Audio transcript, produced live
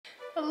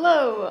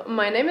Hello,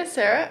 my name is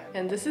Sarah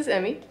and this is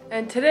Emmy,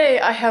 and today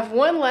I have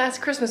one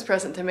last Christmas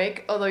present to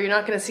make, although you're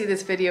not going to see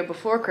this video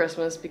before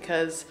Christmas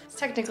because it's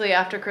technically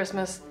after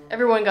Christmas.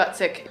 Everyone got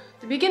sick.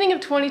 At the beginning of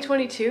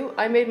 2022,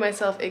 I made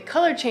myself a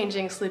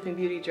color-changing Sleeping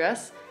Beauty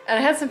dress, and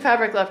I had some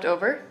fabric left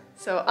over,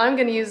 so I'm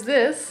going to use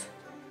this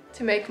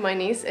to make my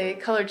niece a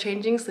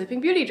color-changing Sleeping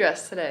Beauty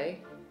dress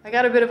today. I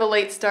got a bit of a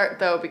late start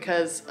though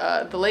because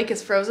the lake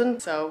is frozen,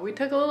 so we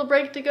took a little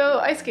break to go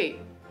ice skate.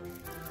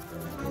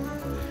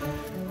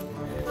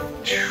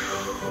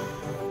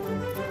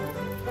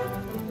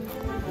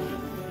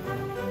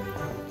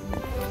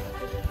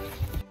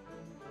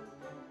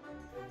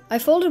 I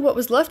folded what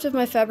was left of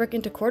my fabric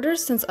into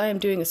quarters since I am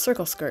doing a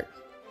circle skirt.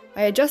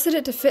 I adjusted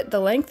it to fit the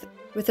length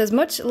with as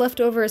much left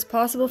over as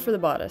possible for the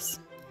bodice.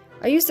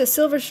 I used a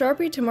silver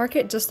Sharpie to mark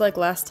it just like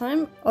last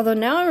time, although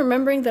now I'm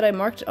remembering that I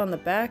marked it on the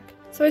back,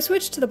 so I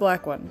switched to the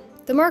black one.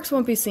 The marks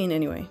won't be seen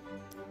anyway.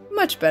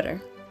 Much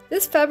better.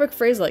 This fabric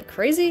frays like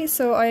crazy,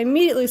 so I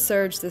immediately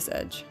serged this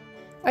edge.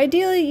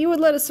 Ideally, you would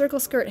let a circle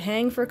skirt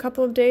hang for a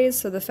couple of days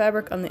so the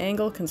fabric on the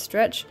angle can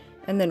stretch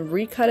and then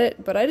recut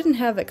it, but I didn't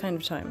have that kind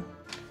of time.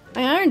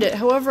 I ironed it,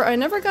 however, I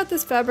never got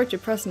this fabric to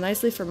press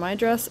nicely for my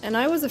dress, and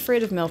I was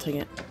afraid of melting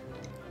it.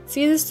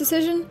 See this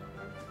decision?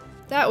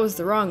 That was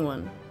the wrong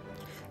one.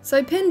 So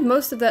I pinned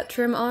most of that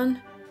trim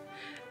on,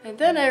 and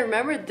then I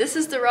remembered this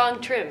is the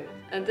wrong trim,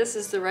 and this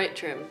is the right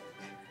trim.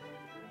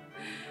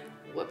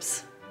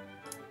 Whoops.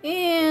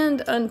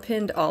 And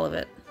unpinned all of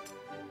it.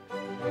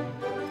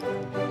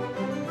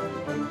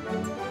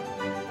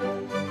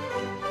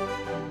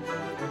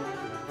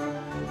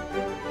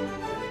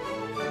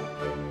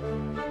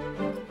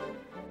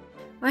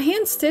 I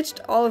hand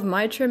stitched all of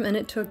my trim and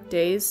it took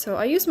days, so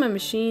I used my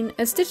machine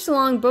and stitched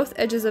along both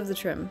edges of the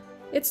trim.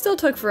 It still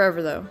took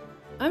forever though.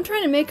 I'm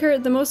trying to make her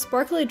the most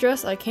sparkly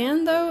dress I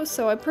can though,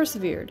 so I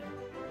persevered.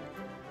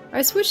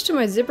 I switched to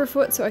my zipper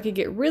foot so I could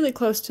get really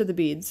close to the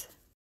beads.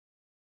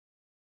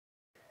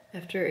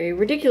 After a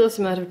ridiculous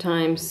amount of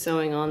time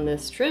sewing on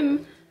this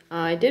trim,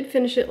 I did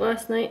finish it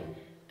last night,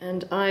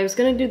 and I was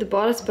going to do the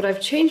bodice, but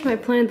I've changed my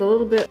plans a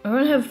little bit. I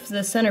want to have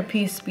the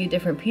centerpiece be a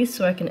different piece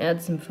so I can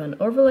add some fun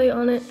overlay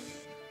on it.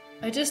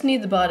 I just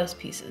need the bodice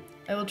pieces.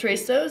 I will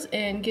trace those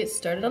and get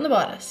started on the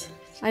bodice.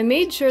 I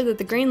made sure that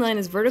the grain line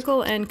is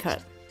vertical and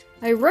cut.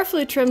 I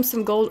roughly trimmed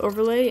some gold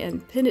overlay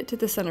and pinned it to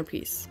the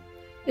centerpiece.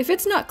 If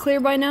it's not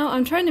clear by now,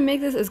 I'm trying to make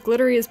this as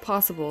glittery as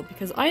possible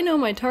because I know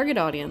my target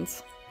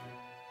audience.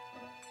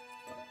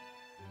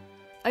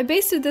 I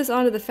basted this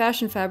onto the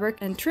fashion fabric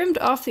and trimmed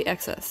off the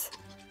excess.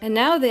 And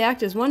now they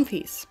act as one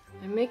piece.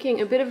 I'm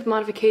making a bit of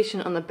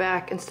modification on the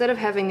back. Instead of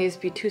having these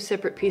be two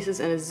separate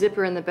pieces and a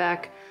zipper in the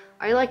back,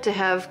 I like to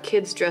have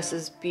kids'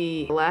 dresses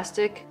be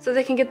elastic so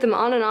they can get them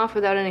on and off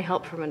without any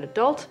help from an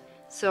adult.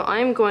 So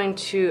I'm going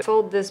to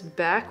fold this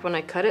back when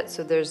I cut it,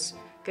 so there's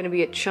going to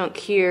be a chunk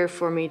here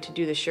for me to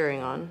do the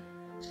shirring on.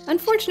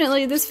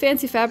 Unfortunately, this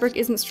fancy fabric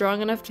isn't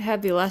strong enough to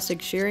have the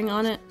elastic shirring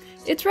on it.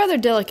 It's rather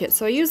delicate,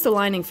 so I used the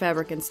lining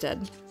fabric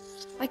instead.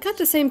 I cut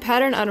the same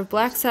pattern out of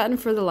black satin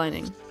for the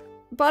lining.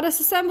 Bodice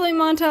assembly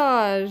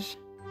montage!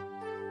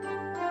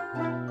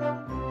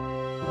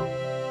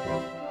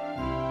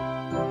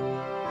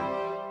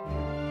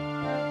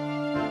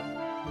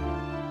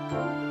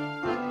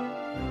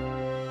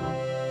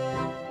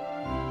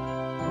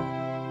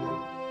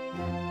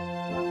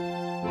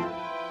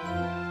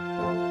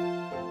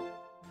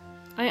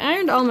 I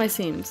ironed all my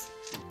seams.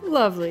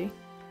 Lovely.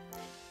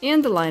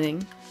 And the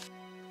lining.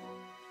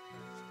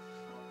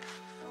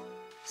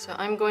 So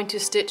I'm going to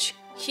stitch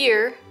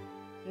here,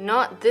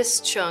 not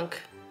this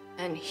chunk,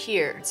 and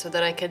here, so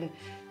that I can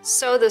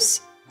sew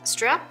this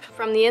strap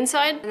from the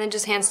inside and then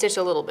just hand stitch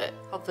a little bit.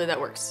 Hopefully that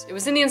works. It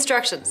was in the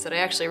instructions that I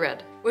actually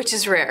read, which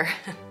is rare.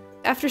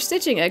 After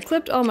stitching, I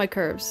clipped all my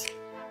curves.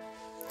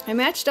 I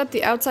matched up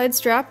the outside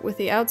strap with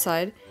the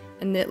outside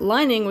and the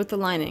lining with the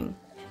lining.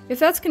 If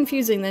that's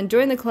confusing, then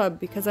join the club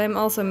because I'm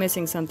also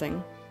missing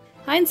something.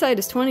 Hindsight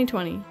is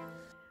 20/20.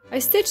 I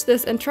stitched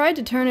this and tried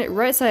to turn it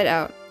right side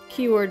out.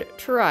 Keyword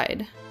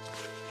tried.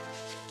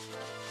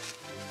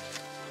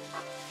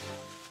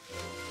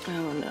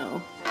 Oh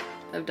no,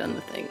 I've done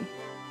the thing.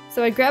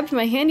 So I grabbed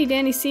my handy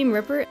dandy seam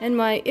ripper and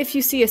my "if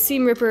you see a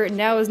seam ripper,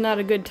 now is not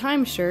a good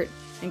time" shirt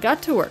and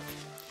got to work.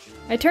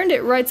 I turned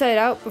it right side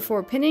out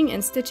before pinning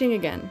and stitching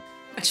again.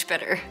 Much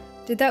better.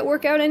 Did that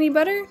work out any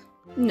better?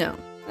 No,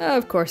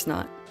 of course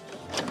not.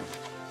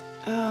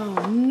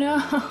 Oh no!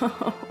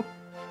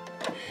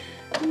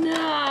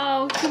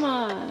 No, come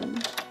on!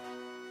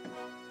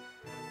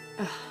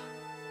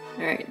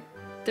 Alright,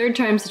 third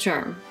time's the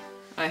charm,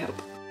 I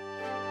hope.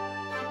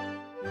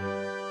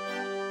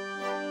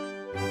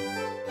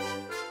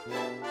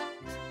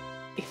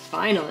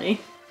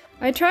 Finally!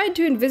 I tried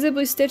to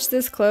invisibly stitch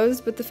this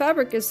closed, but the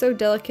fabric is so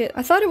delicate,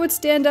 I thought it would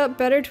stand up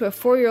better to a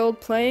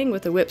 4-year-old playing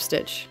with a whip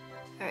stitch.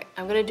 Alright,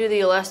 I'm gonna do the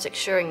elastic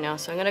shirring now,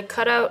 so I'm gonna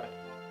cut out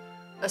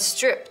a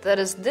strip that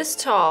is this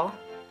tall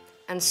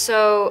and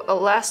sew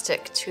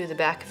elastic to the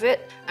back of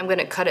it. I'm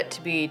gonna cut it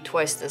to be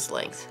twice this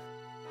length.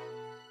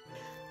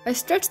 I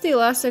stretched the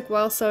elastic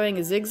while sewing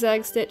a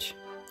zigzag stitch.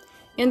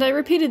 and I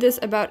repeated this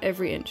about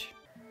every inch.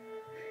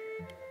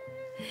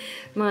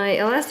 My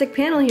elastic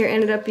panel here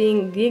ended up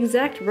being the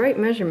exact right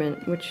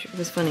measurement, which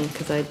was funny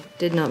because I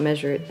did not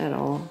measure it at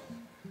all.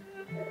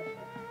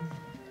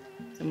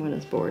 Someone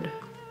is bored.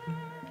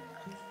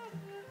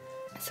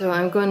 So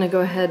I'm going to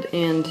go ahead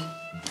and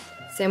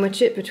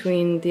sandwich it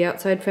between the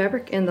outside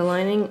fabric and the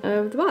lining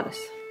of the bodice.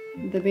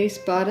 The base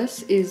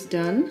bodice is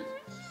done,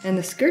 and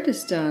the skirt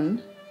is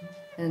done,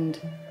 and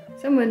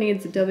someone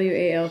needs a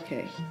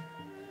WALK.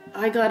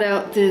 I got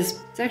out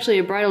this, it's actually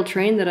a bridal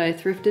train that I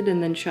thrifted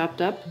and then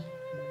chopped up.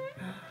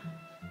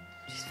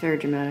 Just very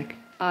dramatic.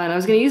 And I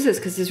was going to use this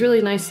because it's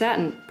really nice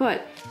satin,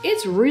 but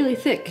it's really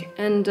thick,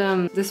 and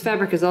this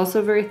fabric is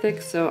also very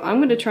thick, so I'm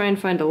going to try and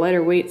find a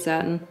lighter weight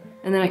satin,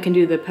 and then I can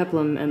do the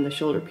peplum and the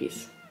shoulder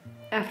piece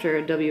after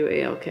a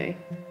WALK.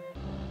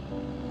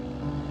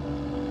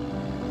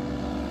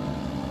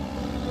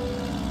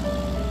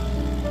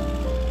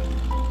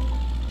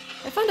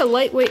 I found a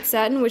lightweight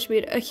satin which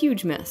made a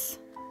huge mess.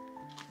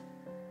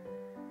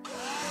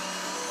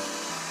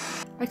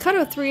 I cut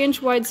a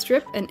 3-inch wide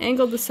strip and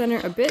angled the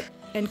center a bit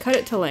and cut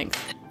it to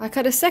length. I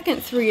cut a second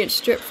 3-inch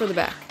strip for the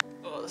back.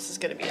 Oh, this is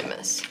gonna be a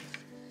mess.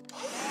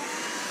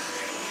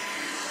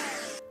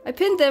 I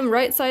pinned them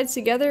right sides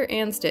together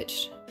and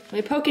stitched. My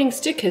poking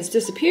stick has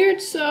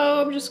disappeared,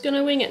 so I'm just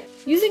gonna wing it.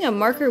 Using a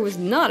marker was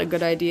not a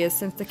good idea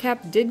since the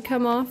cap did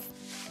come off.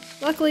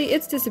 Luckily,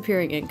 it's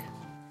disappearing ink.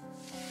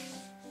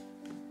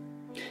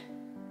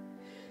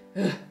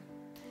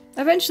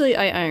 Eventually,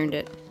 I ironed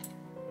it.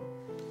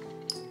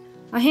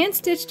 I hand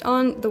stitched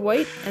on the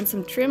white and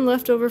some trim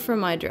left over from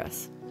my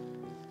dress.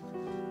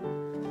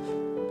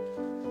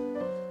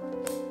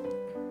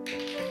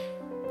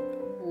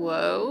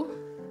 Whoa.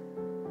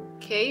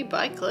 Okay,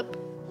 bye clip.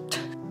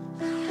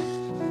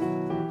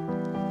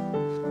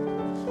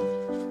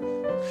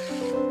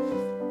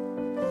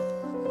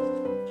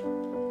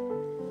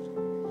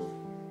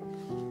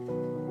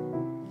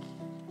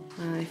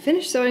 I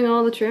finished sewing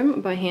all the trim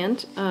by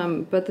hand,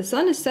 but the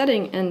sun is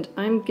setting and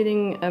I'm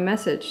getting a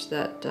message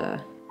that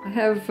I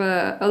have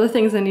other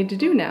things I need to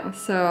do now,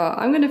 so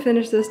I'm going to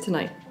finish this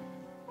tonight.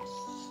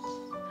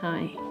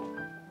 Hi.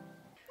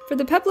 For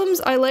the peplums,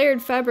 I layered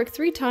fabric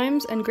 3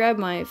 times and grabbed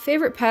my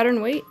favorite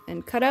pattern weight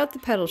and cut out the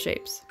petal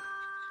shapes.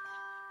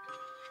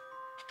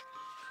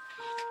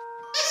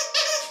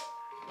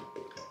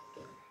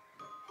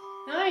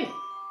 Hi.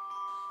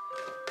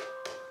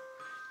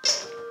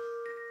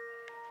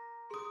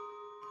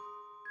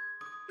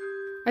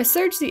 I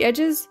serged the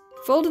edges,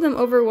 folded them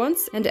over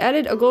once, and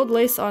added a gold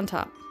lace on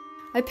top.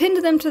 I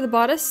pinned them to the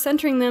bodice,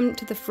 centering them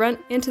to the front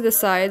and to the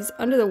sides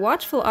under the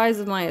watchful eyes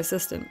of my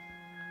assistant.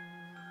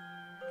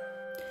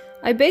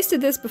 I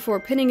basted this before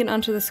pinning it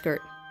onto the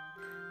skirt.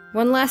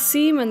 One last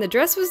seam and the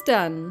dress was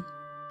done.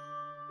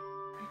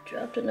 I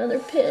dropped another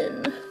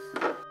pin.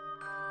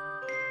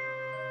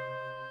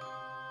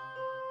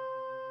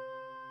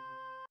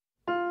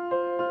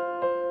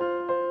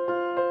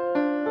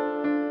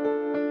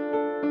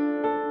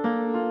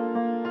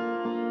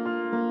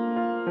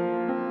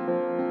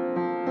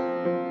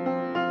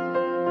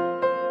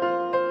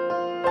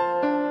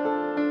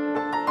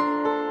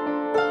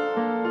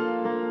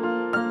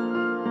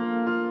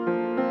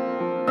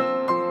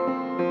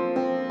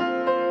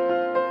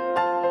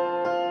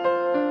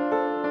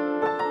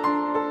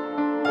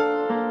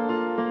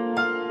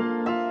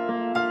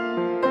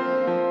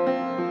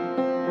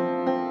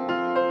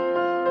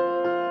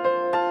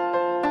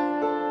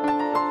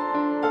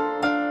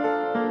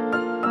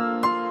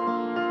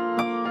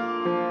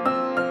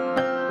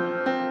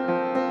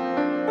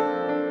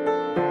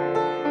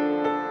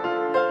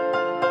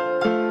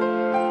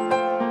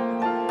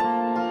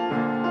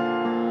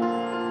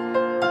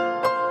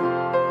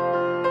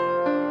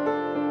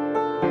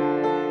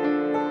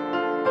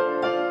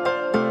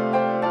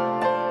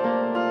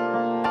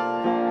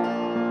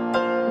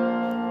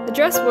 The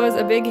dress was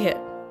a big hit.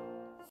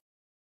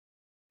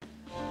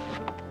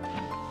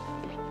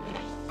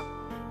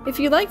 If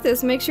you like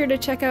this, make sure to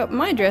check out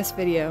my dress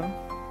video.